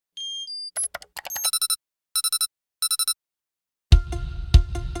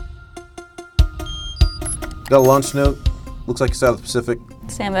Got a launch note. Looks like it's out of the Pacific.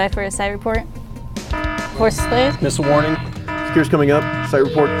 Stand by for a site report. Force displayed. Missile warning. Secure's coming up. Site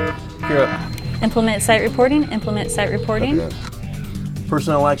report. Secure up. Implement site reporting. Implement site reporting.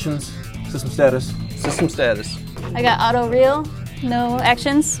 Personnel actions. System status. System status. I got auto reel. No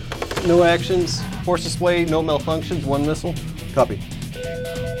actions. No actions. Force display. No malfunctions. One missile. Copy.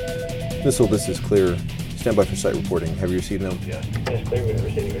 Missile, this is clear. Stand by for site reporting. Have you received no? Yeah. Yes, clear. We're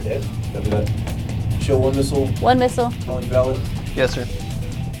receiving your dead. Copy that. Show one missile. One missile. Calling valid. Yes, sir.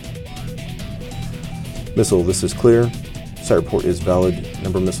 Missile, this is clear. Site report is valid.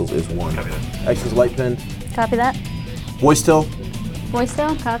 Number of missiles is 1. Copy that. Actions light pen. Copy that. Voice tel. Voice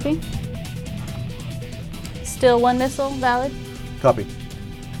tail. Copy. Still one missile. Valid. Copy.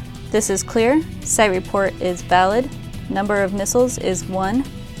 This is clear. Site report is valid. Number of missiles is 1.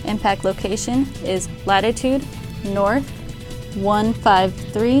 Impact location is latitude north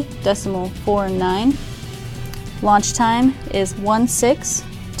 153.49. Launch time is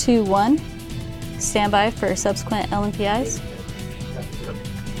 1621. Standby for subsequent LMPIs.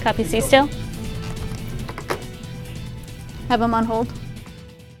 Copy C still. Have them on hold.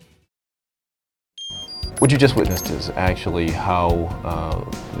 What you just witnessed is actually how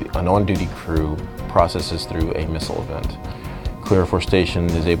an on-duty crew processes through a missile event. Clear Air Force Station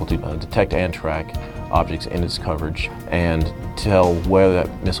is able to detect and track objects in its coverage and tell where that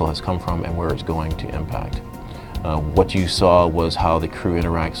missile has come from and where it's going to impact. What you saw was how the crew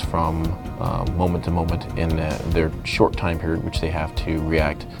interacts from moment to moment in their short time period, which they have to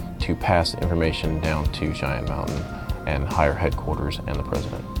react to pass information down to Cheyenne Mountain and higher headquarters and the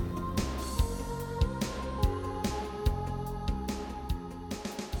President.